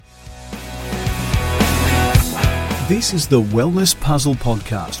This is the Wellness Puzzle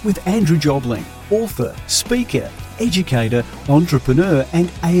Podcast with Andrew Jobling, author, speaker, educator, entrepreneur, and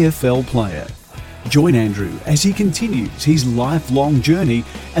AFL player. Join Andrew as he continues his lifelong journey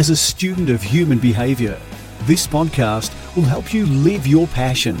as a student of human behaviour. This podcast will help you live your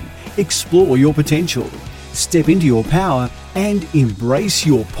passion, explore your potential, step into your power, and embrace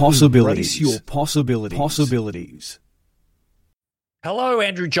your possibilities. Hello,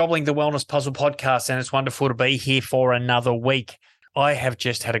 Andrew Jobling, the Wellness Puzzle Podcast, and it's wonderful to be here for another week. I have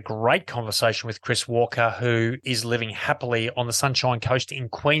just had a great conversation with Chris Walker, who is living happily on the Sunshine Coast in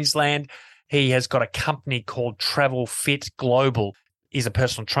Queensland. He has got a company called Travel Fit Global. He's a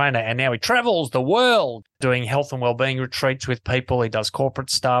personal trainer, and now he travels the world doing health and wellbeing retreats with people. He does corporate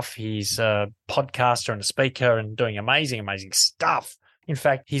stuff. He's a podcaster and a speaker and doing amazing stuff. In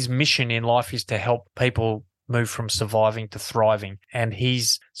fact, his mission in life is to help people move from surviving to thriving. And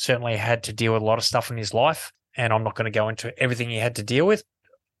he's certainly had to deal with a lot of stuff in his life. And I'm not going to go into everything he had to deal with.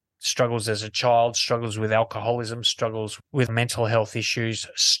 Struggles as a child, struggles with alcoholism, struggles with mental health issues,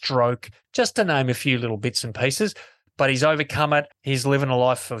 stroke, just to name a few little bits and pieces. But he's overcome it. He's living a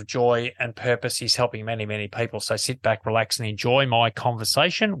life of joy and purpose. He's helping many people. So sit back, relax, and enjoy my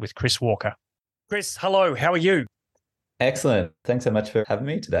conversation with Chris Walker. Chris, hello. How are you? Excellent. Thanks so much for having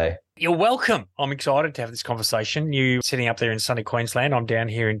me today. You're welcome. I'm excited to have this conversation. You sitting up there in sunny Queensland. I'm down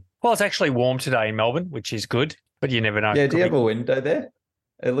here well, it's actually warm today in Melbourne, which is good, but you never know. Yeah, do you have a window there?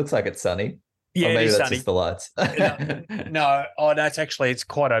 It looks like it's sunny. Yeah, or maybe it is that's sunny. Just the lights. No, it's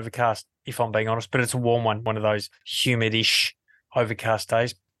quite overcast, if I'm being honest, but it's a warm one of those humid-ish overcast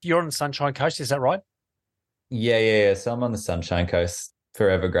days. You're on the Sunshine Coast, is that right? Yeah. So I'm on the Sunshine Coast,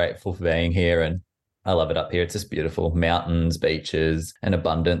 forever grateful for being here, and I love it up here. It's just beautiful. Mountains, beaches, an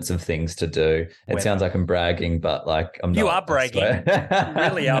abundance of things to do. It sounds like I'm bragging, but I'm not. You are bragging. You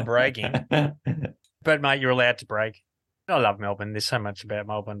really are bragging. But, mate, you're allowed to brag. I love Melbourne. There's so much about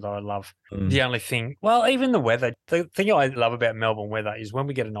Melbourne that I love. The only thing, even the weather, the thing I love about Melbourne weather is when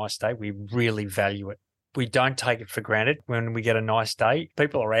we get a nice day, we really value it. We don't take it for granted. When we get a nice day,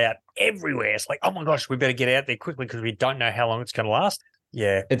 people are out everywhere. It's like, oh my gosh, we better get out there quickly because we don't know how long it's going to last.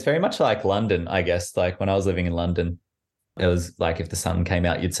 Yeah. It's very much like London, I guess. Like when I was living in London, it was like if the sun came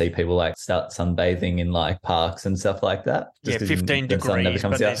out, you'd see people start sunbathing in parks and stuff like that. Yeah, 15 degrees,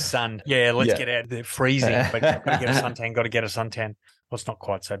 but there's sun. Yeah, let's get out. They're freezing, but got to get a suntan. Well, it's not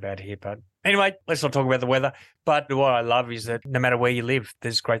quite so bad here, but anyway, let's not talk about the weather. But what I love is that no matter where you live,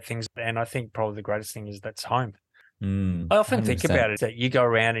 there's great things. And I think probably the greatest thing is that's home. I often 100%. think about it, that you go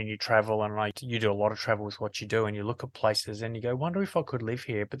around and you travel and you do a lot of travel with what you do and you look at places and you go, wonder if I could live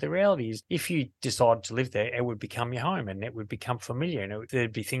here. But the reality is if you decide to live there, it would become your home and it would become familiar. And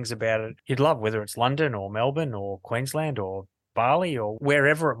there'd be things about it you'd love, whether it's London or Melbourne or Queensland or Bali or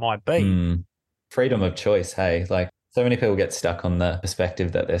wherever it might be. Freedom of choice, hey? So many people get stuck on the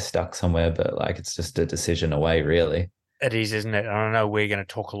perspective that they're stuck somewhere, but it's just a decision away, really. It is, isn't it? And I know we're going to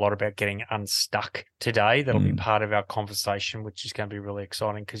talk a lot about getting unstuck today. That'll be part of our conversation, which is going to be really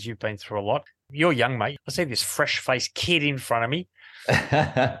exciting because you've been through a lot. You're young, mate. I see this fresh-faced kid in front of me.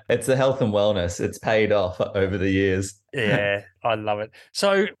 It's the health and wellness. It's paid off over the years. Yeah, I love it.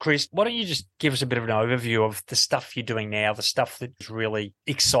 So, Chris, why don't you just give us a bit of an overview of the stuff you're doing now, the stuff that's really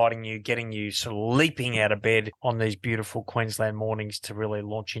exciting you, getting you sort of leaping out of bed on these beautiful Queensland mornings to really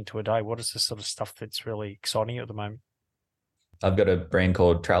launch into a day. What is the sort of stuff that's really exciting you at the moment? I've got a brand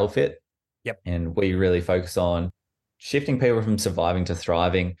called Travel Fit. Yep. And we really focus on shifting people from surviving to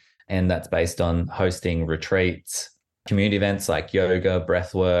thriving. And that's based on hosting retreats, community events like yoga,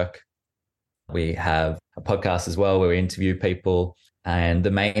 breath work. We have a podcast as well where we interview people. And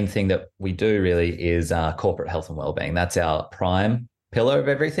the main thing that we do really is corporate health and wellbeing. That's our prime pillar of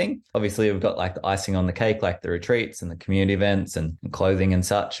everything. Obviously, we've got the icing on the cake, like the retreats and the community events and clothing and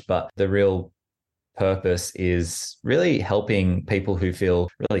such. But the real purpose is really helping people who feel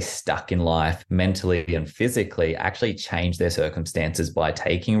really stuck in life mentally and physically actually change their circumstances by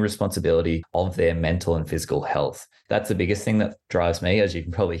taking responsibility of their mental and physical health. That's the biggest thing that drives me. As you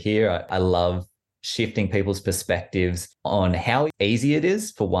can probably hear, I love shifting people's perspectives on how easy it is,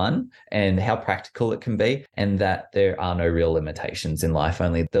 for one, and how practical it can be, and that there are no real limitations in life,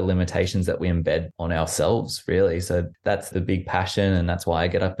 only the limitations that we embed on ourselves, really. So that's the big passion, and that's why I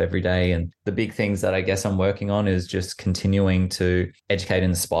get up every day. And the big things that I guess I'm working on is just continuing to educate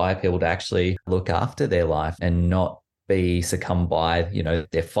and inspire people to actually look after their life and not be succumbed by,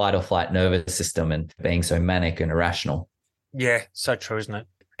 their fight or flight nervous system and being so manic and irrational. Yeah, so true, isn't it?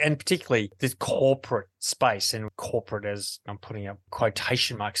 And particularly this corporate space, and corporate, as I'm putting up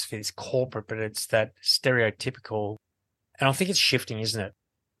quotation marks for this corporate, but it's that stereotypical, and I think it's shifting, isn't it?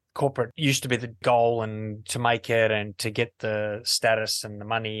 corporate used to be the goal, and to make it and to get the status and the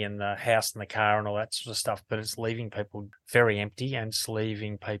money and the house and the car and all that sort of stuff. But it's leaving people very empty, and it's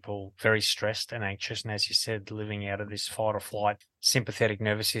leaving people very stressed and anxious. And as you said, living out of this fight or flight sympathetic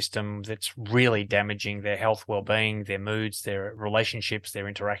nervous system that's really damaging their health, well-being, their moods, their relationships, their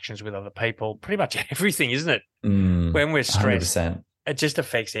interactions with other people, pretty much everything, isn't it? When we're stressed, 100%. It just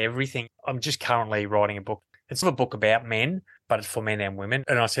affects everything. I'm just currently writing a book. It's not a book about men, but it's for men and women.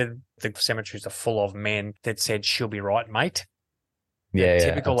 And I said the cemeteries are full of men that said, "She'll be right, mate." Yeah, The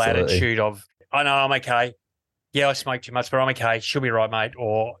typical absolutely. attitude of, "I know, I'm okay. Yeah, I smoke too much, but I'm okay. She'll be right, mate."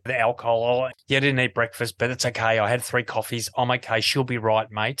 Or the alcohol. "Oh, yeah, I didn't eat breakfast, but it's okay. I had 3 coffees. I'm okay. She'll be right,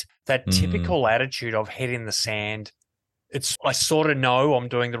 mate." That typical attitude of head in the sand. I sort of know I'm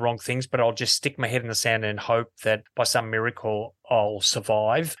doing the wrong things, but I'll just stick my head in the sand and hope that by some miracle I'll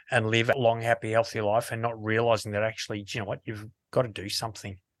survive and live a long, happy, healthy life, and not realizing that actually, you know what, you've got to do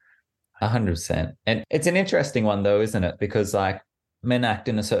something. 100%. And it's an interesting one though, isn't it? Because like men act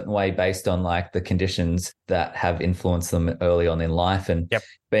in a certain way based on like the conditions that have influenced them early on in life, and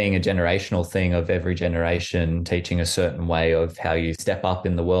being a generational thing of every generation teaching a certain way of how you step up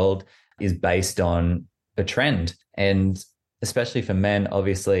in the world is based on a trend. And especially for men,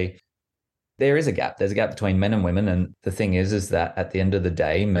 obviously, there is a gap. There's a gap between men and women. And the thing is that at the end of the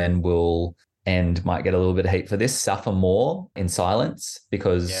day, men will, and might get a little bit of heat for this, suffer more in silence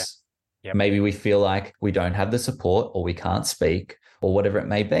because maybe we feel like we don't have the support, or we can't speak, or whatever it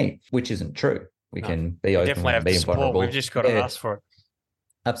may be, which isn't true. We can be open, definitely have be the support. vulnerable. We've just got to ask for it.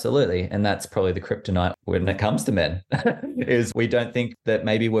 Absolutely. And that's probably the kryptonite when it comes to men, is we don't think that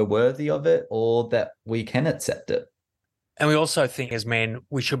maybe we're worthy of it, or that we can accept it. And we also think as men,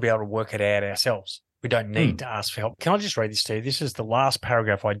 we should be able to work it out ourselves. We don't need to ask for help. Can I just read this to you? This is the last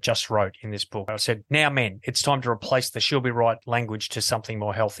paragraph I just wrote in this book. I said, "Now, men, it's time to replace the 'she'll be right' language to something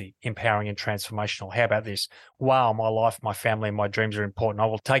more healthy, empowering and transformational." How about this? "Wow, my life, my family, and my dreams are important. I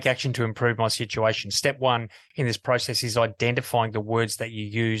will take action to improve my situation. Step 1 in this process is identifying the words that you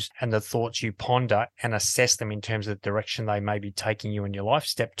use and the thoughts you ponder, and assess them in terms of the direction they may be taking you in your life.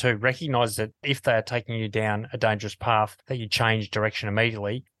 Step 2, recognize that if they are taking you down a dangerous path, that you change direction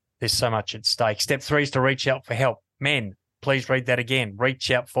immediately. There's so much at stake. Step 3 is to reach out for help." Men, please read that again. Reach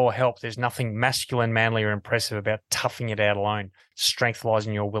out for help. There's nothing masculine, manly, or impressive about toughing it out alone. Strength lies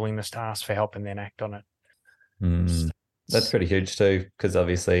in your willingness to ask for help and then act on it. That's pretty huge too, because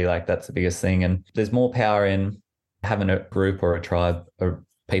obviously like that's the biggest thing. And there's more power in having a group or a tribe or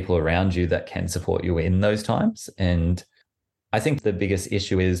people around you that can support you in those times. And I think the biggest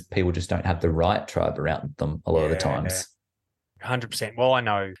issue is people just don't have the right tribe around them a lot of the times. 100%. Well, I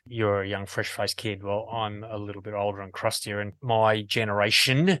know you're a young, fresh-faced kid. Well, I'm a little bit older and crustier, and my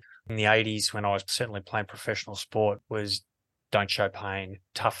generation in the 80s, when I was certainly playing professional sport, was don't show pain,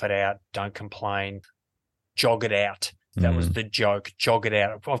 tough it out, don't complain, jog it out. That was the joke. Jog it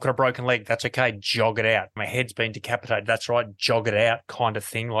out. I've got a broken leg. That's okay. Jog it out. My head's been decapitated. That's right. Jog it out kind of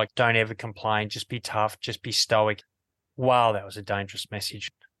thing. Like, don't ever complain. Just be tough. Just be stoic. Wow, that was a dangerous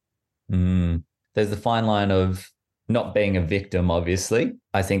message. There's the fine line of not being a victim, obviously.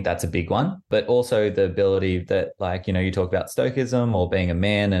 I think that's a big one, but also the ability that, like, you know, you talk about stoicism or being a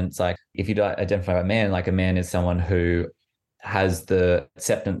man, and it's like, if you don't identify a man, like a man is someone who has the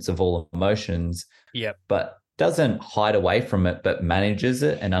acceptance of all emotions, but doesn't hide away from it, but manages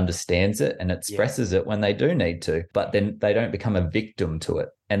it and understands it and expresses it when they do need to, but then they don't become a victim to it.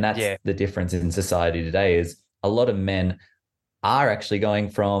 And that's the difference in society today, is a lot of men are actually going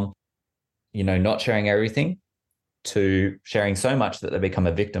from, you know, not sharing everything to sharing so much that they become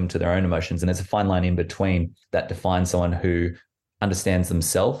a victim to their own emotions. And there's a fine line in between that defines someone who understands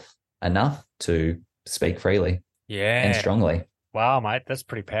themselves enough to speak freely and strongly. Wow, mate, that's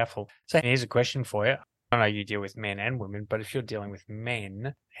pretty powerful. So here's a question for you. I know you deal with men and women, but if you're dealing with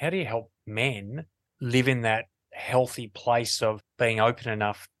men, how do you help men live in that healthy place of being open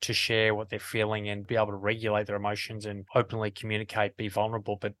enough to share what they're feeling and be able to regulate their emotions and openly communicate, be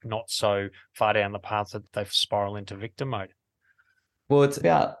vulnerable, but not so far down the path that they've spiraled into victim mode? Well, it's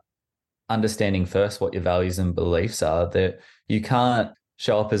about understanding first what your values and beliefs are. That you can't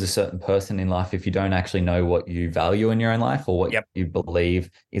show up as a certain person in life if you don't actually know what you value in your own life or what you believe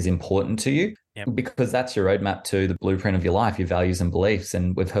is important to you. Because that's your roadmap to the blueprint of your life, your values and beliefs.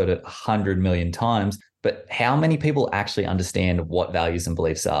 And we've heard it 100 million times. But how many people actually understand what values and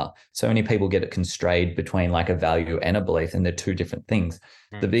beliefs are? So many people get it constrained between like a value and a belief, and they're two different things.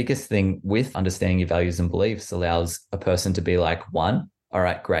 The biggest thing with understanding your values and beliefs allows a person to be like, one, all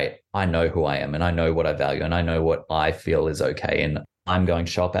right, great. I know who I am and I know what I value and I know what I feel is okay. And I'm going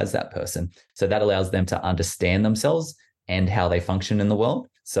to show up as that person. So that allows them to understand themselves and how they function in the world.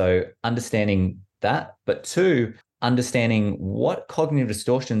 So understanding that, but two, understanding what cognitive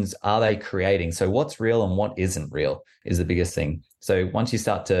distortions are they creating. So what's real and what isn't real is the biggest thing. So once you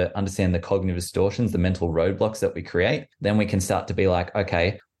start to understand the cognitive distortions, the mental roadblocks that we create, then we can start to be like,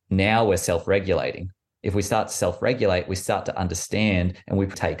 okay, now we're self-regulating. If we start to self-regulate, we start to understand and we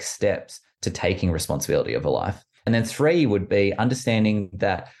take steps to taking responsibility of a life. And then three would be understanding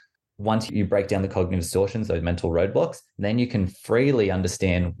that once you break down the cognitive distortions, those mental roadblocks, then you can freely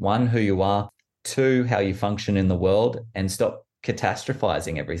understand, one, who you are, two, how you function in the world, and stop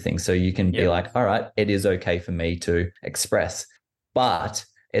catastrophizing everything. So you can be like, all right, it is okay for me to express, but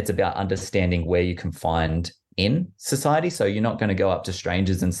it's about understanding where you can find in society. So you're not going to go up to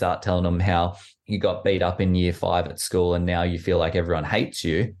strangers and start telling them how you got beat up in year 5 at school and now you feel like everyone hates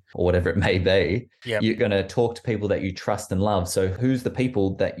you or whatever it may be. Yep. You're going to talk to people that you trust and love. So who's the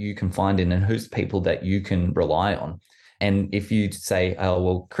people that you can find in and who's the people that you can rely on? And if you say, oh,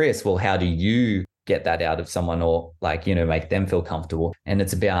 well, Chris, well, how do you get that out of someone or like, you know, make them feel comfortable? And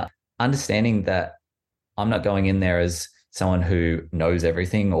it's about understanding that I'm not going in there as someone who knows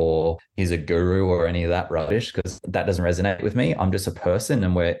everything or is a guru or any of that rubbish, because that doesn't resonate with me. I'm just a person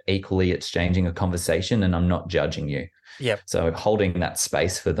and we're equally exchanging a conversation and I'm not judging you. Yep. So holding that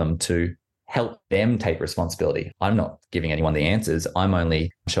space for them to help them take responsibility. I'm not giving anyone the answers. I'm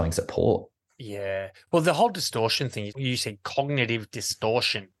only showing support. Yeah. Well, the whole distortion thing, you said cognitive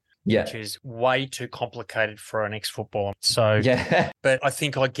distortion. Yeah. Which is way too complicated for an ex-footballer. So, yeah. But I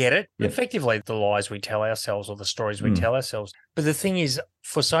think I get it. Yep. Effectively, the lies we tell ourselves or the stories we tell ourselves. But the thing is,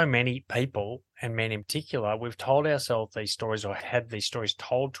 for so many people, and men in particular, we've told ourselves these stories or had these stories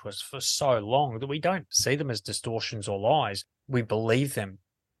told to us for so long that we don't see them as distortions or lies. We believe them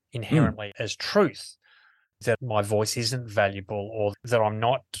inherently as truth. That my voice isn't valuable or that I'm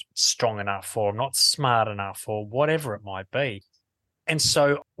not strong enough or I'm not smart enough or whatever it might be. And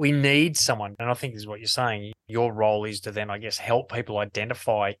so we need someone, and I think this is what you're saying, your role is to then, I guess, help people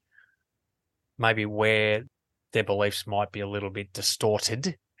identify maybe where their beliefs might be a little bit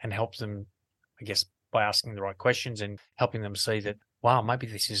distorted and help them, I guess, by asking the right questions and helping them see that, wow, maybe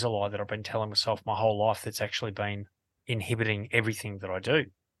this is a lie that I've been telling myself my whole life that's actually been inhibiting everything that I do.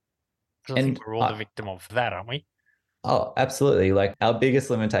 Because I think we're all the victim of that, aren't we? Oh, absolutely. Like our biggest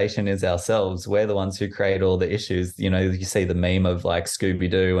limitation is ourselves. We're the ones who create all the issues. You know, you see the meme of like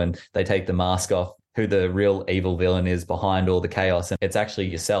Scooby-Doo and they take the mask off, who the real evil villain is behind all the chaos. And it's actually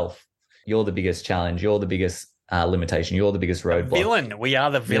yourself. You're the biggest challenge. You're the biggest limitation. You're the biggest roadblock. Villain. We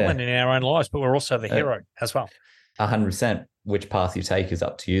are the villain in our own lives, but we're also the hero as well. 100%. Which path you take is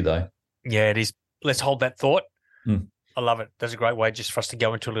up to you, though. Yeah, it is. Let's hold that thought. I love it. That's a great way just for us to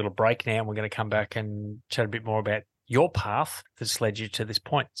go into a little break now. And we're going to come back and chat a bit more about your path that's led you to this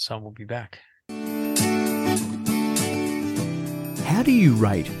point. So we'll be back. How do you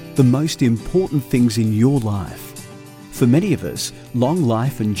rate the most important things in your life? For many of us, long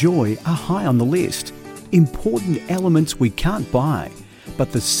life and joy are high on the list. Important elements we can't buy,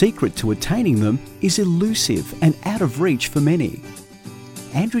 but the secret to attaining them is elusive and out of reach for many.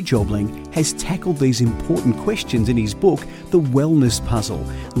 Andrew Jobling has tackled these important questions in his book, The Wellness Puzzle,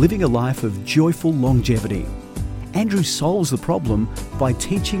 Living a Life of Joyful Longevity. Andrew solves the problem by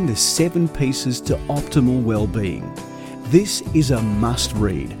teaching the 7 pieces to optimal well-being. This is a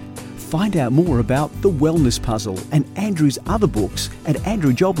must-read. Find out more about The Wellness Puzzle and Andrew's other books at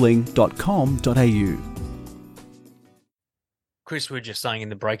andrewjobling.com.au. Chris, we were just saying in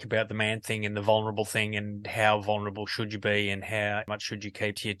the break about the man thing and the vulnerable thing and how vulnerable should you be and how much should you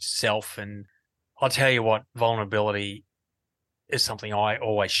keep to yourself. And I'll tell you what, vulnerability is something I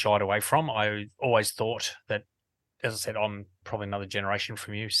always shied away from. I always thought that, as I said, I'm probably another generation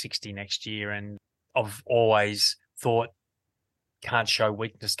from you, 60 next year. And I've always thought can't show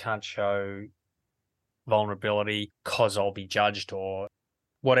weakness, can't show vulnerability because I'll be judged or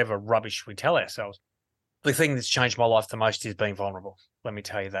whatever rubbish we tell ourselves. The thing that's changed my life the most is being vulnerable. Let me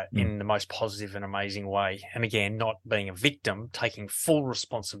tell you that in the most positive and amazing way. And again, not being a victim, taking full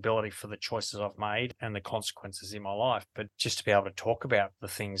responsibility for the choices I've made and the consequences in my life, but just to be able to talk about the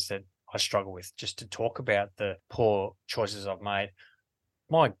things that I struggle with, just to talk about the poor choices I've made.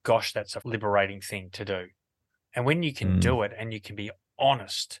 My gosh, that's a liberating thing to do. And when you can do it and you can be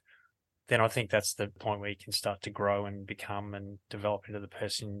honest, then I think that's the point where you can start to grow and become and develop into the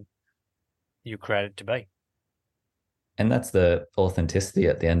person you created to be. And that's the authenticity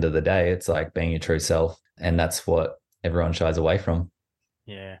at the end of the day. It's like being your true self. And that's what everyone shies away from.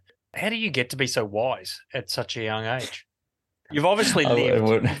 Yeah. How do you get to be so wise at such a young age? You've obviously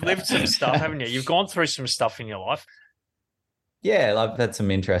you've lived some stuff, haven't you? You've gone through some stuff in your life. Yeah, I've had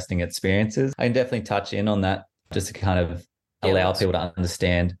some interesting experiences. I can definitely touch in on that just to kind of allow people to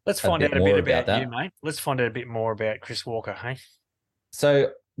understand Let's find out a more bit about that. you, mate. Let's find out a bit more about Chris Walker, hey?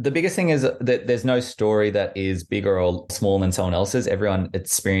 So the biggest thing is that there's no story that is bigger or smaller than someone else's. Everyone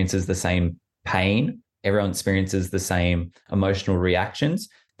experiences the same pain. Everyone experiences the same emotional reactions.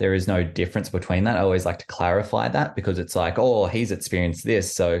 There is no difference between that. I always like to clarify that because it's like, oh, he's experienced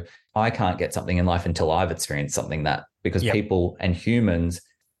this, so I can't get something in life until I've experienced something that, because people and humans,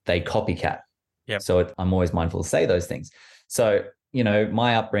 they copycat. Yep. So I'm always mindful to say those things. So,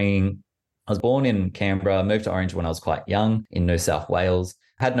 my upbringing, I was born in Canberra, moved to Orange when I was quite young in New South Wales.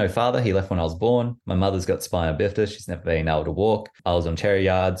 Had no father. He left when I was born. My mother's got spina bifida. She's never been able to walk. I was on cherry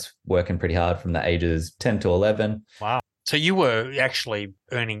yards, working pretty hard from the ages 10 to 11. Wow. So you were actually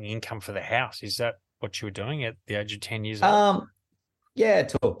earning income for the house. Is that what you were doing at the age of 10 years old? Yeah,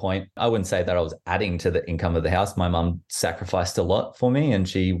 to a point. I wouldn't say that I was adding to the income of the house. My mum sacrificed a lot for me and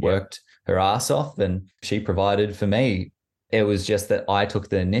she worked her ass off and she provided for me. It was just that I took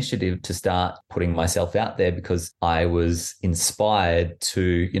the initiative to start putting myself out there because I was inspired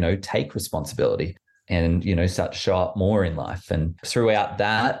to, take responsibility and, start to show up more in life. And throughout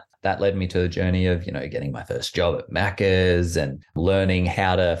that led me to a journey of, getting my first job at Macca's and learning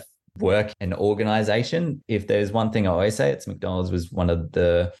how to work in organization. If there's one thing I always say, it's McDonald's was one of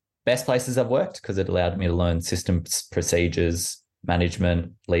the best places I've worked because it allowed me to learn systems, procedures,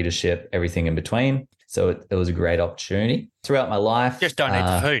 management, leadership, everything in between. So it was a great opportunity throughout my life. Just don't eat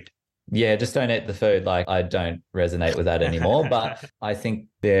the food. Yeah, just don't eat the food. Like I don't resonate with that anymore. But I think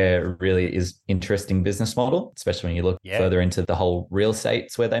there really is interesting business model, especially when you look further into the whole real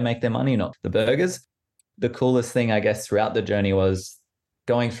estates where they make their money, not the burgers. The coolest thing, I guess, throughout the journey was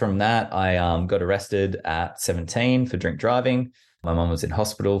going from that. I got arrested at 17 for drink driving. My mum was in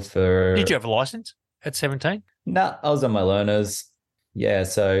hospital for... Did you have a license at 17? No, I was on my learners. Yeah,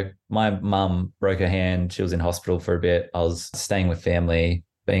 so my mum broke her hand. She was in hospital for a bit. I was staying with family,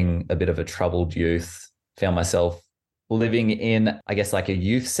 being a bit of a troubled youth. Found myself living in, I guess, like a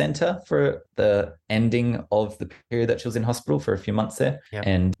youth center for the ending of the period that she was in hospital for a few months there. Yep.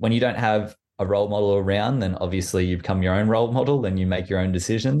 And when you don't have a role model around, then obviously you become your own role model and you make your own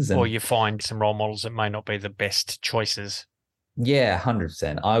decisions. Or you find some role models that may not be the best choices. Yeah,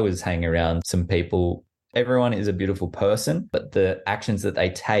 100%. I was hanging around some people. Everyone is a beautiful person, but the actions that they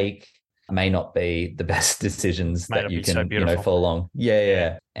take may not be the best decisions that you can, follow along.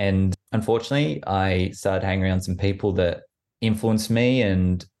 Yeah. And unfortunately, I started hanging around some people that influenced me,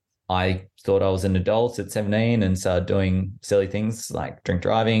 and I thought I was an adult at 17 and started doing silly things like drink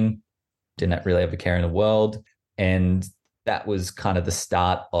driving, didn't really have a care in the world. And that was kind of the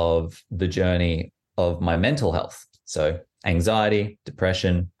start of the journey of my mental health. So anxiety,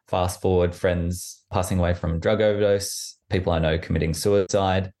 depression, fast forward, friends passing away from drug overdose, people I know committing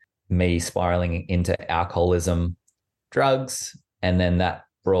suicide, me spiraling into alcoholism, drugs. And then that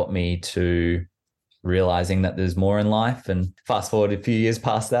brought me to realizing that there's more in life. And fast forward a few years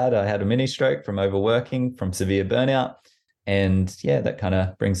past that, I had a mini stroke from overworking, from severe burnout. And yeah, that kind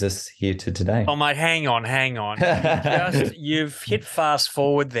of brings us here to today. Oh, mate, hang on. You've hit fast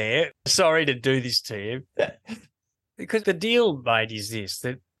forward there. Sorry to do this to you. Because the deal, mate, is this,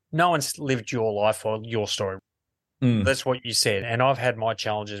 that no one's lived your life or your story. That's what you said. And I've had my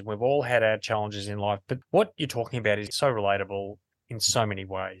challenges. We've all had our challenges in life. But what you're talking about is so relatable in so many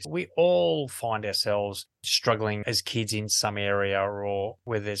ways. We all find ourselves struggling as kids in some area, or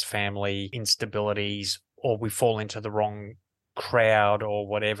where there's family instabilities, or we fall into the wrong crowd or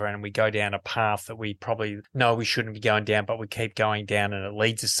whatever, and we go down a path that we probably know we shouldn't be going down, but we keep going down and it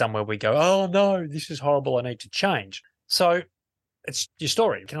leads us somewhere. We go, oh no, this is horrible. I need to change. So it's your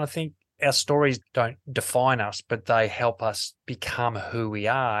story. And I think our stories don't define us, but they help us become who we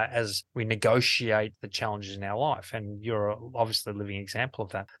are as we negotiate the challenges in our life. And you're obviously a living example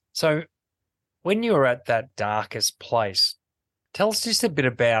of that. So when you were at that darkest place, tell us just a bit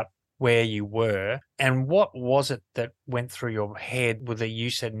about where you were and what was it that went through your head whether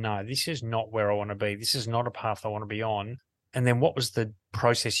you said, no, this is not where I want to be. This is not a path I want to be on. And then what was the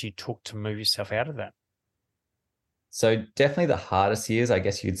process you took to move yourself out of that? So definitely the hardest years, I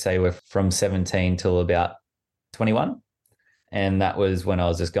guess you'd say, were from 17 till about 21. And that was when I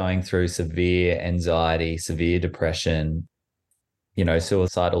was just going through severe anxiety, severe depression,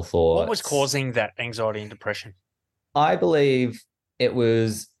 suicidal thoughts. What was causing that anxiety and depression? I believe it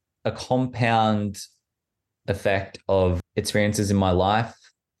was a compound effect of experiences in my life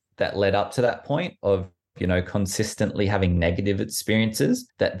that led up to that point of, consistently having negative experiences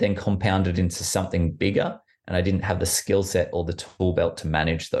that then compounded into something bigger. And I didn't have the skill set or the tool belt to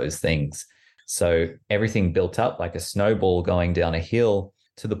manage those things. So everything built up like a snowball going down a hill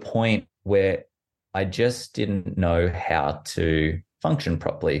to the point where I just didn't know how to function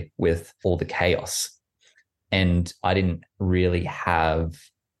properly with all the chaos. And I didn't really have,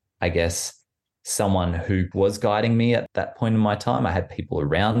 I guess, someone who was guiding me at that point in my time. I had people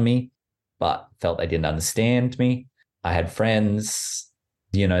around me, but felt they didn't understand me. I had friends,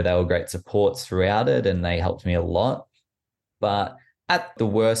 they were great supports throughout it and they helped me a lot. But at the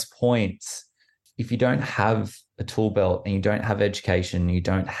worst points, if you don't have a tool belt and you don't have education, you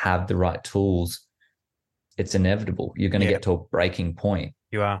don't have the right tools, it's inevitable. You're going to get to a breaking point.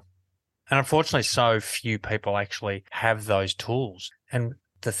 You are. And unfortunately, so few people actually have those tools. And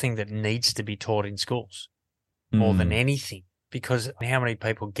the thing that needs to be taught in schools more than anything, because how many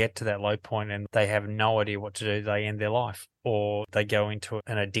people get to that low point and they have no idea what to do? They end their life or they go into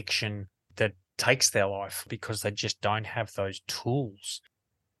an addiction that takes their life because they just don't have those tools.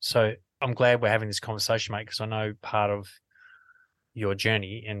 So I'm glad we're having this conversation, mate, because I know part of your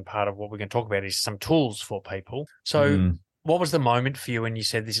journey and part of what we're going to talk about is some tools for people. So what was the moment for you when you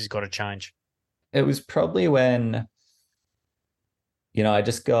said this has got to change? It was probably when, I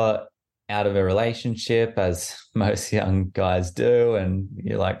just got out of a relationship, as most young guys do, and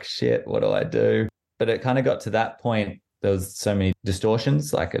you're like, shit, what do I do? But it kind of got to that point. There was so many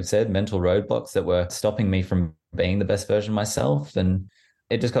distortions, like I've said, mental roadblocks that were stopping me from being the best version of myself. And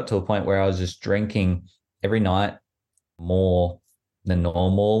it just got to a point where I was just drinking every night more than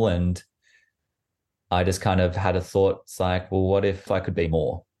normal. And I just kind of had a thought, it's like, well, what if I could be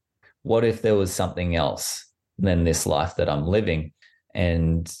more? What if there was something else than this life that I'm living?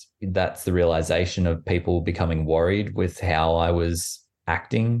 And that's the realization of people becoming worried with how I was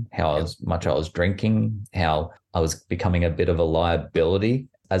acting, how much I was drinking, how I was becoming a bit of a liability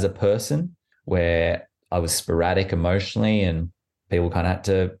as a person, where I was sporadic emotionally and people kind of had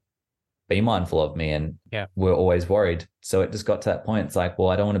to be mindful of me and were always worried. So it just got to that point. It's like, well,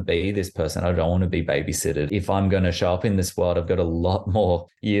 I don't want to be this person. I don't want to be babysitted. If I'm going to show up in this world, I've got a lot more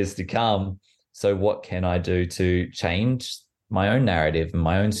years to come. So what can I do to change my own narrative and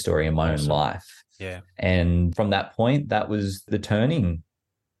my own story and my own life? Yeah. And from that point, that was the turning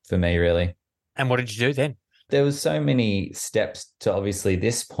for me, really. And what did you do then? There was so many steps to obviously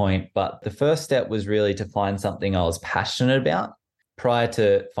this point, but the first step was really to find something I was passionate about. Prior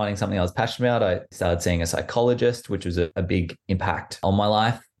to finding something I was passionate about, I started seeing a psychologist, which was a big impact on my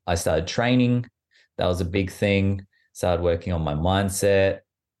life. I started training. That was a big thing. Started working on my mindset,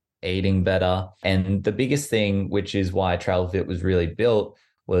 eating better. And the biggest thing, which is why Travel Fit was really built,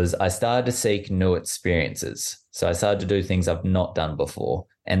 was I started to seek new experiences. So I started to do things I've not done before.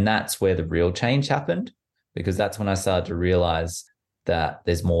 And that's where the real change happened, because that's when I started to realize that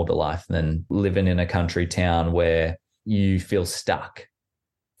there's more to life than living in a country town where you feel stuck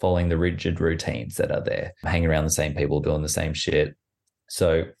following the rigid routines that are there, hanging around the same people, doing the same shit.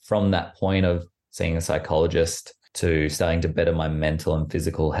 So from that point of seeing a psychologist to starting to better my mental and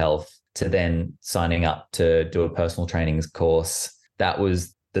physical health, to then signing up to do a personal training course, that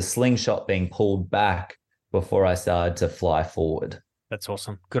was the slingshot being pulled back before I started to fly forward. That's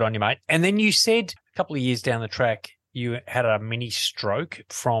awesome. Good on you, mate. And then you said a couple of years down the track, you had a mini stroke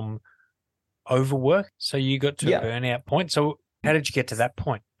from overwork. So you got to a burnout point. So how did you get to that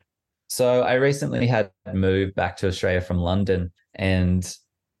point? So I recently had moved back to Australia from London, and,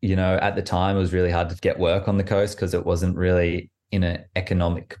 at the time it was really hard to get work on the coast because it wasn't really in an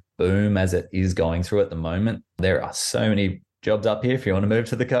economic boom as it is going through at the moment. There are so many jobs up here if you want to move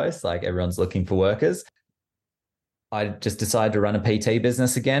to the coast, like everyone's looking for workers. I just decided to run a PT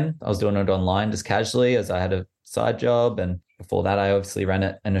business again. I was doing it online just casually as I had a side job. And before that, I obviously ran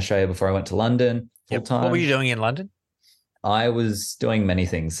it in Australia before I went to London full time. What were you doing in London? I was doing many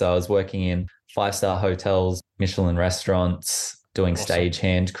things. So I was working in 5-star hotels, Michelin restaurants, doing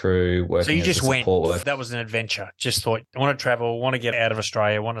stagehand crew, working So you as just a went, support worker. That was an adventure. Just thought, I want to travel, want to get out of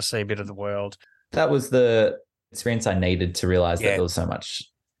Australia, want to see a bit of the world. That was the experience I needed to realize that there was so much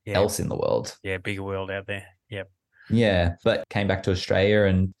else in the world. Yeah, bigger world out there. Yep. Yeah, but came back to Australia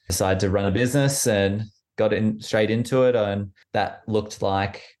and decided to run a business and got straight into it. And that looked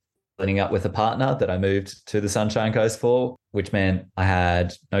like splitting up with a partner that I moved to the Sunshine Coast for, which meant I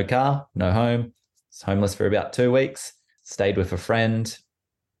had no car, no home, was homeless for about 2 weeks, stayed with a friend,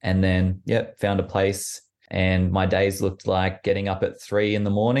 and then, found a place. And my days looked like getting up at 3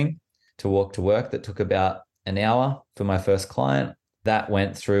 a.m. to walk to work. That took about an hour for my first client. That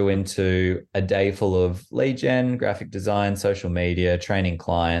went through into a day full of lead gen, graphic design, social media, training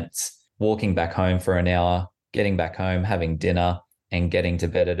clients, walking back home for an hour, getting back home, having dinner, and getting to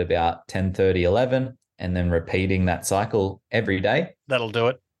bed at about 10:30, 11, and then repeating that cycle every day. That'll do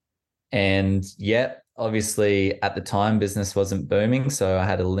it. And Obviously, at the time, business wasn't booming. So I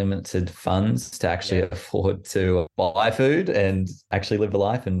had a limited funds to actually afford to buy food and actually live a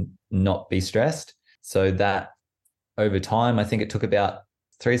life and not be stressed. So that over time, I think it took about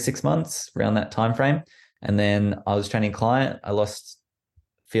 3 to 6 months around that time frame. And then I was training a client. I lost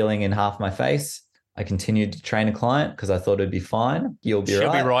feeling in half my face. I continued to train a client because I thought it'd be fine. You'll be right.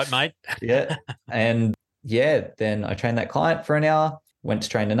 She'll be right, mate. Yeah. And then I trained that client for an hour, went to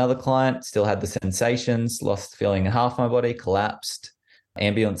train another client, still had the sensations, lost feeling in half my body, collapsed.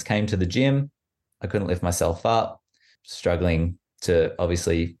 Ambulance came to the gym. I couldn't lift myself up, struggling to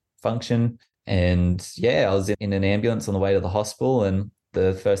obviously function. And I was in an ambulance on the way to the hospital. And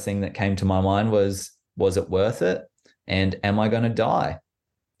the first thing that came to my mind was it worth it? And am I going to die?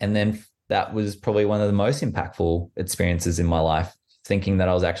 And then that was probably one of the most impactful experiences in my life, thinking that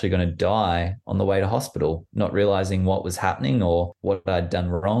I was actually going to die on the way to hospital, not realizing what was happening or what I'd done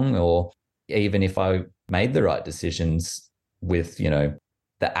wrong, or even if I made the right decisions with, the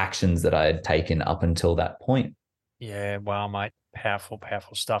actions that I had taken up until that point. Yeah, wow, mate. Powerful,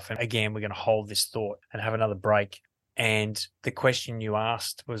 powerful stuff. And again, we're going to hold this thought and have another break. And the question you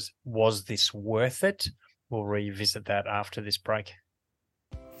asked was this worth it? We'll revisit that after this break.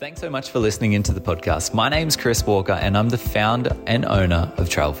 Thanks so much for listening into the podcast. My name's Chris Walker and I'm the founder and owner of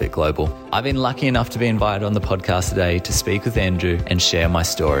TravelFit Global. I've been lucky enough to be invited on the podcast today to speak with Andrew and share my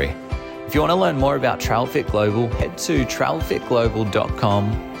story. If you want to learn more about TravelFit Global, head to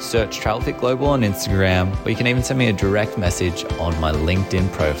travelfitglobal.com, search TravelFit Global on Instagram, or you can even send me a direct message on my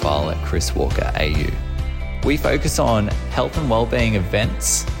LinkedIn profile at Chris Walker AU. We focus on health and wellbeing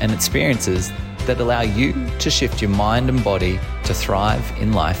events and experiences that allow you to shift your mind and body to thrive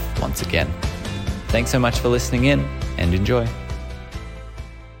in life once again. Thanks so much for listening in and enjoy.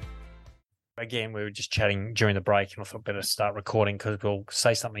 Again, we were just chatting during the break and I thought better start recording because we'll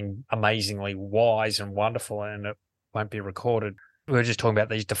say something amazingly wise and wonderful and it won't be recorded. We were just talking about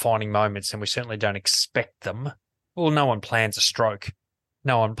these defining moments and we certainly don't expect them. Well, no one plans a stroke.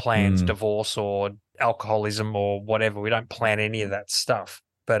 No one plans divorce or alcoholism or whatever. We don't plan any of that stuff.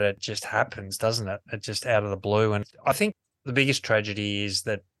 But it just happens, doesn't it? It's just out of the blue. And I think the biggest tragedy is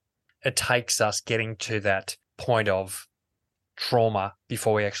that it takes us getting to that point of trauma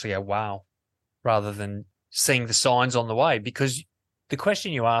before we actually go, wow, rather than seeing the signs on the way. Because the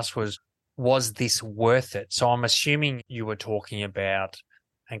question you asked was this worth it? So I'm assuming you were talking about,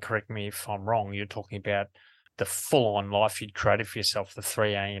 and correct me if I'm wrong, you're talking about the full-on life you'd created for yourself, the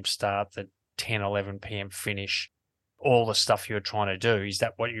 3 a.m. start, the 10, 11 p.m. finish, all the stuff you were trying to do. Is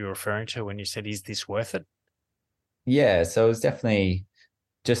that what you're referring to when you said, is this worth it? Yeah. So it was definitely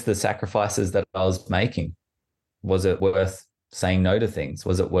just the sacrifices that I was making. Was it worth saying no to things?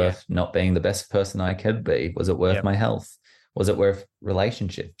 Was it worth not being the best person I could be? Was it worth my health? Was it worth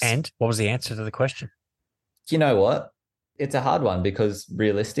relationships? And what was the answer to the question? You know what? It's a hard one because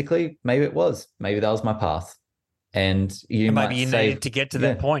realistically, maybe it was. Maybe that was my path. And maybe you needed to get to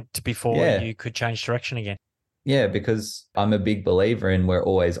that point before you could change direction again. Yeah, because I'm a big believer in we're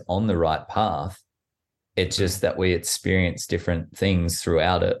always on the right path. It's just that we experience different things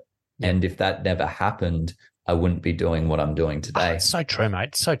throughout it. Yeah. And if that never happened, I wouldn't be doing what I'm doing today. It's so true,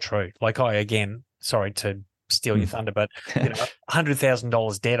 mate. So true. Like sorry to steal your thunder, but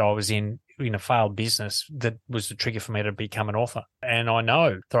 $100,000 debt I was in a failed business that was the trigger for me to become an author. And I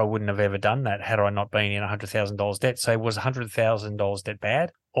know that I wouldn't have ever done that had I not been in $100,000 debt. So was $100,000 debt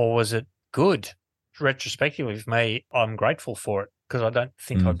bad or was it good? Retrospectively, for me, I'm grateful for it because I don't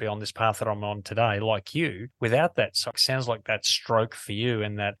think I'd be on this path that I'm on today like you without that. So it sounds like that stroke for you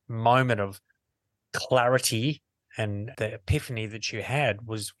and that moment of clarity and the epiphany that you had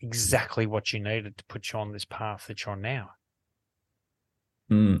was exactly what you needed to put you on this path that you're on now.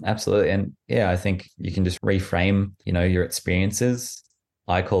 Absolutely. And I think you can just reframe, your experiences.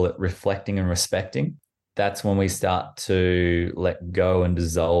 I call it reflecting and respecting. That's when we start to let go and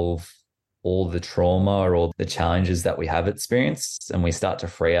dissolve all the trauma or all the challenges that we have experienced, and we start to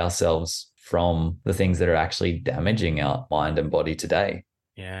free ourselves from the things that are actually damaging our mind and body today.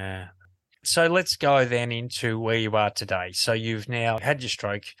 Yeah. So let's go then into where you are today. So you've now had your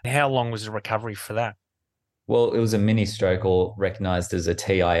stroke. How long was the recovery for that? Well, it was a mini stroke, or recognized as a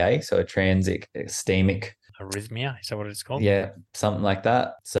TIA, so a transient ischemic arrhythmia. Is that what it's called? Yeah, something like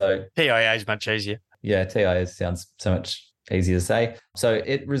that. So TIA is much easier. Yeah, TIA sounds so much easier to say. So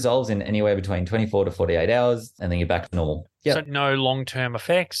it resolves in anywhere between 24 to 48 hours, and then you're back to normal. Yep. So no long-term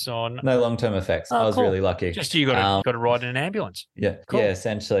effects on? No long-term effects. I was really lucky. Just you got to ride in an ambulance. Yeah, cool. Yeah,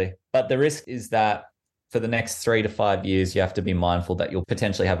 essentially. But the risk is that for the next 3 to 5 years, you have to be mindful that you'll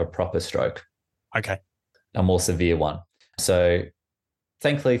potentially have a proper stroke. Okay. A more severe one. So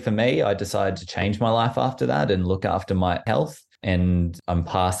thankfully for me, I decided to change my life after that and look after my health. And I'm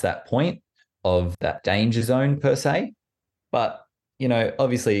past that point of that danger zone per se. But,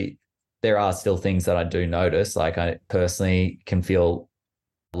 obviously there are still things that I do notice. Like I personally can feel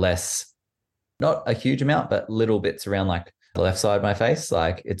less, not a huge amount, but little bits around like the left side of my face.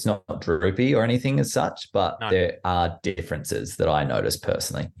 Like it's not droopy or anything as such, but there are differences that I notice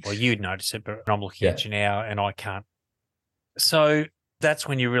personally. Well, you'd notice it, but I'm looking at you now and I can't. So that's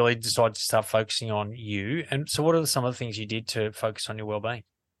when you really decide to start focusing on you. And so what are some of the things you did to focus on your well-being?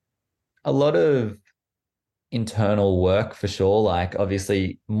 A lot of internal work for sure. Like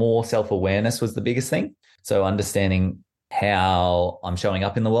obviously more self-awareness was the biggest thing. So understanding how I'm showing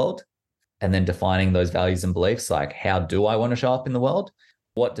up in the world and then defining those values and beliefs. Like how do I want to show up in the world?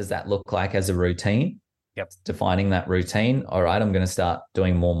 What does that look like as a routine? Yep. Defining that routine. All right, I'm going to start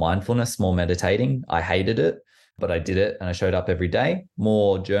doing more mindfulness, more meditating. I hated it, but I did it and I showed up every day.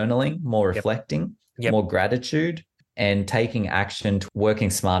 More journaling, more reflecting, more gratitude, and taking action to working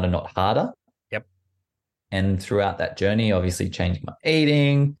smarter, not harder. Yep. And throughout that journey, obviously changing my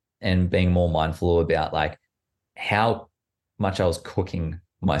eating and being more mindful about like how much I was cooking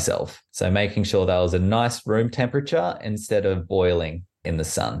myself. So making sure that was a nice room temperature instead of boiling in the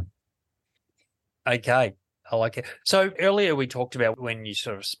sun. Okay. I like it. So earlier we talked about when you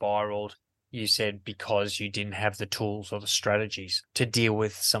sort of spiraled, you said because you didn't have the tools or the strategies to deal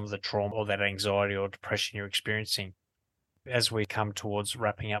with some of the trauma or that anxiety or depression you're experiencing. As we come towards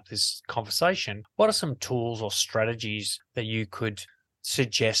wrapping up this conversation, what are some tools or strategies that you could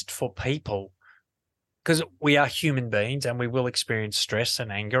suggest for people? Because we are human beings and we will experience stress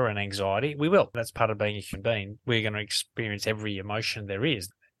and anger and anxiety. We will. That's part of being a human being. We're going to experience every emotion there is.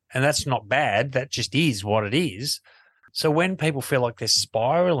 And that's not bad. That just is what it is. So when people feel like they're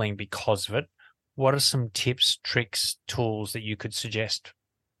spiraling because of it, what are some tips, tricks, tools that you could suggest?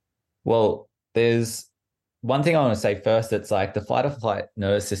 Well, there's one thing I want to say first. It's like the fight or flight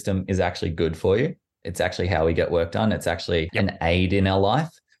nervous system is actually good for you. It's actually how we get work done. It's actually an aid in our life.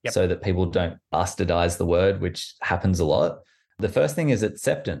 So that people don't bastardize the word, which happens a lot. The first thing is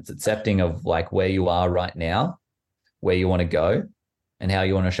acceptance, accepting of like where you are right now, where you want to go, and how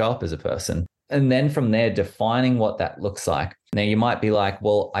you want to show up as a person. And then from there, defining what that looks like. Now, you might be like,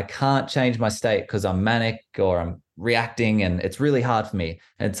 well, I can't change my state because I'm manic or I'm reacting and it's really hard for me.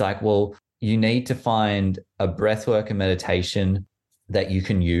 And it's like, well, you need to find a breathwork and meditation that you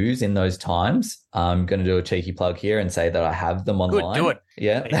can use in those times. I'm going to do a cheeky plug here and say that I have them online. Good, do it.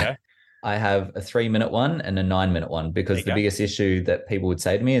 Yeah. I have a 3-minute one and a 9-minute one because the biggest issue that people would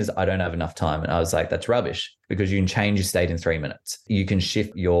say to me is I don't have enough time. And I was like, that's rubbish because you can change your state in 3 minutes. You can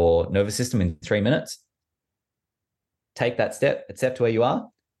shift your nervous system in 3 minutes. Take that step, accept where you are,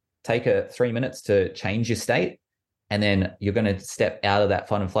 take 3 minutes to change your state. And then you're going to step out of that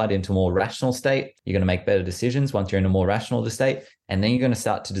fight and flight into a more rational state. You're going to make better decisions once you're in a more rational state. And then you're going to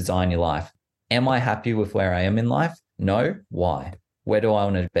start to design your life. Am I happy with where I am in life? No. Why? Where do I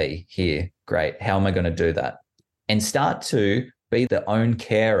want to be? Here. Great. How am I going to do that? And start to be the own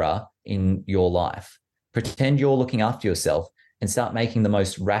carer in your life. Pretend you're looking after yourself and start making the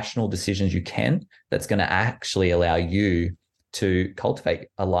most rational decisions you can that's going to actually allow you to cultivate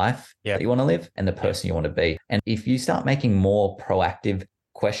a life that you want to live and the person you want to be. And if you start making more proactive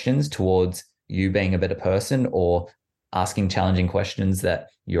questions towards you being a better person or asking challenging questions that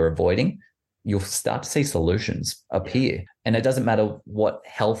you're avoiding, you'll start to see solutions appear. And it doesn't matter what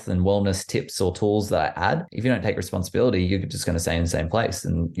health and wellness tips or tools that I add. If you don't take responsibility, you're just going to stay in the same place.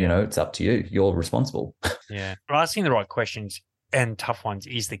 And, it's up to you. You're responsible. Yeah. But asking the right questions and tough ones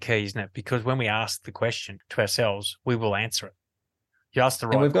is the key, isn't it? Because when we ask the question to ourselves, we will answer it. You ask the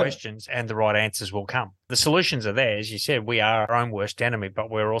right questions and the right answers will come. The solutions are there. As you said, we are our own worst enemy, but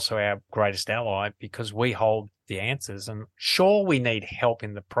we're also our greatest ally because we hold the answers. And sure, we need help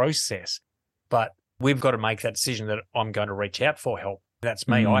in the process, but we've got to make that decision that I'm going to reach out for help. That's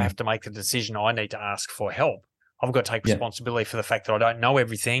me. I have to make the decision I need to ask for help. I've got to take responsibility for the fact that I don't know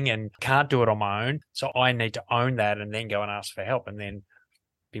everything and can't do it on my own. So I need to own that and then go and ask for help and then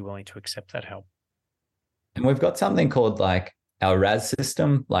be willing to accept that help. And we've got something called like our RAS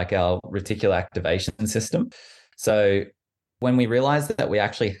system, like our reticular activation system. So when we realize that we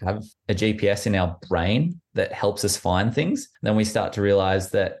actually have a GPS in our brain that helps us find things, then we start to realize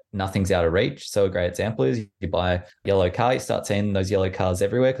that nothing's out of reach. So a great example is you buy a yellow car, you start seeing those yellow cars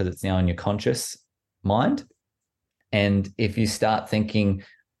everywhere because it's now in your conscious mind. And if you start thinking,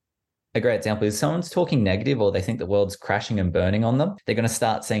 a great example is someone's talking negative or they think the world's crashing and burning on them, they're going to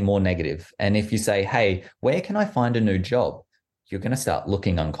start seeing more negative. And if you say, hey, where can I find a new job? You're going to start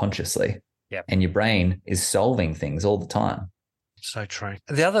looking unconsciously. Yep. And your brain is solving things all the time. So true.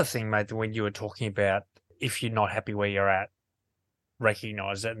 The other thing, mate, when you were talking about if you're not happy where you're at,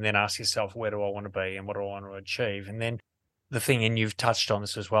 recognize it and then ask yourself, where do I want to be and what do I want to achieve? And then the thing, and you've touched on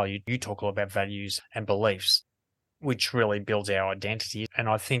this as well, you talk all about values and beliefs, which really builds our identity. And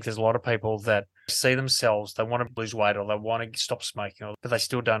I think there's a lot of people that see themselves, they want to lose weight or they want to stop smoking, but they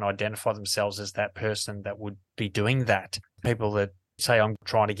still don't identify themselves as that person that would be doing that. People that say, I'm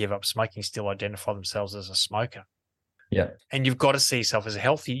trying to give up smoking, still identify themselves as a smoker. Yeah. And you've got to see yourself as a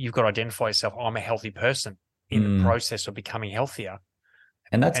healthy, you've got to identify yourself, I'm a healthy person in the process of becoming healthier.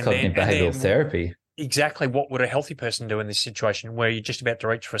 And that's cognitive behavioral therapy. Exactly. What would a healthy person do in this situation where you're just about to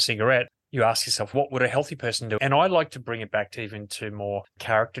reach for a cigarette? You ask yourself, what would a healthy person do? And I like to bring it back to even to more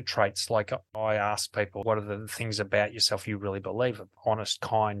character traits. Like I ask people, what are the things about yourself you really believe? Honest,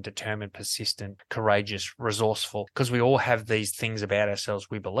 kind, determined, persistent, courageous, resourceful. Because we all have these things about ourselves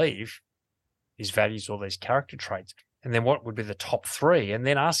we believe, these values or these character traits. And then what would be the top three? And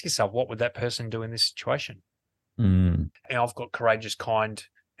then ask yourself, what would that person do in this situation? And I've got courageous, kind,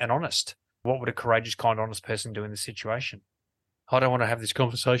 and honest. What would a courageous, kind, honest person do in this situation? I don't want to have this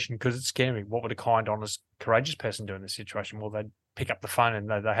conversation because it's scary. What would a kind, honest, courageous person do in this situation? Well, they'd pick up the phone and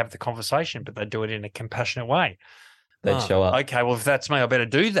they have the conversation, but they do it in a compassionate way. They'd show up. Okay, well, if that's me, I better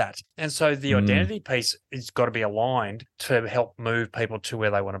do that. And so the identity piece has got to be aligned to help move people to where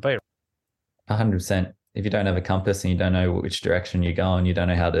they want to be. 100%. If you don't have a compass and you don't know which direction you're going, you don't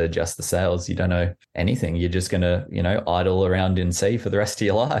know how to adjust the sails, you don't know anything. You're just going to, idle around in sea for the rest of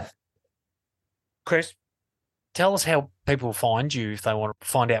your life. Chris, tell us how people find you if they want to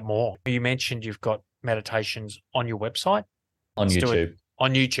find out more. You mentioned you've got meditations on your website. On YouTube.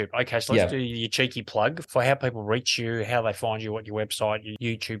 On YouTube. Okay, so let's do your cheeky plug for how people reach you, how they find you, what your website, your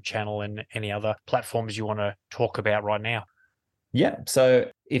YouTube channel, and any other platforms you want to talk about right now. Yeah.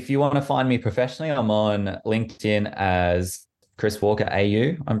 So if you want to find me professionally, I'm on LinkedIn as Chris Walker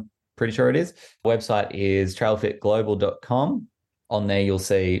AU. I'm pretty sure it is. Website is trailfitglobal.com. On there, you'll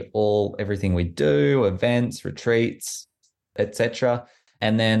see everything we do, events, retreats, etc.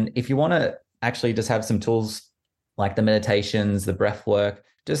 And then if you want to actually just have some tools like the meditations, the breath work,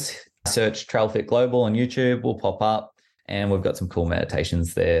 just search TrailFit Global on YouTube, will pop up. And we've got some cool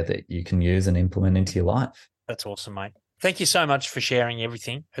meditations there that you can use and implement into your life. That's awesome, mate. Thank you so much for sharing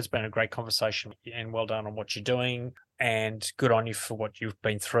everything. It's been a great conversation and well done on what you're doing, and good on you for what you've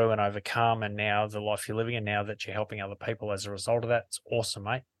been through and overcome, and now the life you're living and now that you're helping other people as a result of that. It's awesome,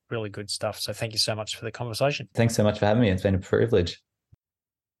 mate. Really good stuff. So thank you so much for the conversation. Thanks so much for having me. It's been a privilege.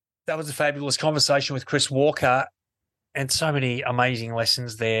 That was a fabulous conversation with Chris Walker, and so many amazing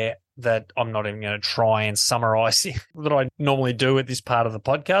lessons there that I'm not even going to try and summarize that I normally do at this part of the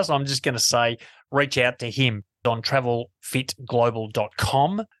podcast. I'm just going to say, reach out to him on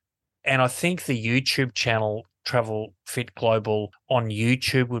travelfitglobal.com. And I think the YouTube channel, Travel Fit Global on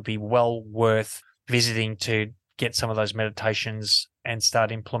YouTube, would be well worth visiting to get some of those meditations and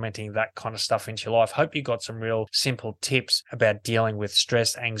start implementing that kind of stuff into your life. Hope you got some real simple tips about dealing with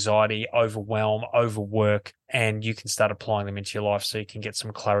stress, anxiety, overwhelm, overwork, and you can start applying them into your life so you can get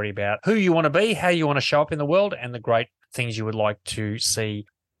some clarity about who you want to be, how you want to show up in the world, and the great things you would like to see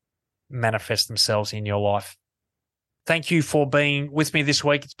manifest themselves in your life. Thank you for being with me this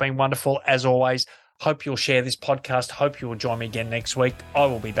week. It's been wonderful, as always. Hope you'll share this podcast. Hope you will join me again next week. I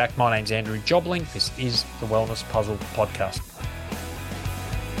will be back. My name's Andrew Jobling. This is the Wellness Puzzle Podcast.